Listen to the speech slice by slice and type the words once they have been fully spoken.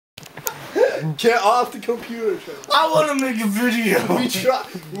Get off the computer, Trevor. I want to make a video. We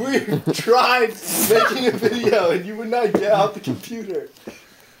tried making a video and you would not get off the computer.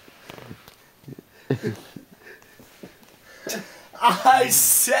 I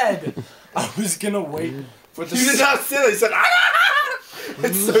said I was gonna wait for the. You did not say that. You said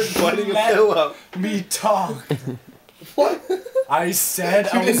and started biting a pillow. Me talk. What? I said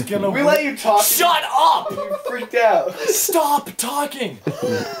I was gonna. We let you talk. Shut up! You freaked out. Stop talking!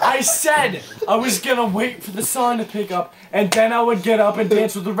 I said I was gonna wait for the song to pick up, and then I would get up and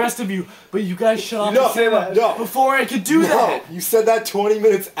dance with the rest of you. But you guys shut off the camera before I could do that. You said that 20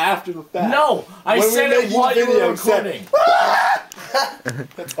 minutes after the fact. No, I said it while you were recording.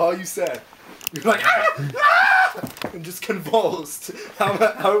 That's all you said. You're like, and just convulsed. How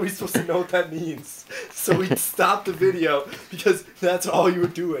are we supposed to know what that means? So we stopped the video because that's all you were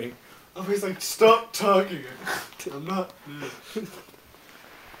doing. I was like, stop talking. I'm not.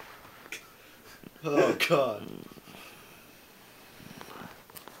 Oh, God.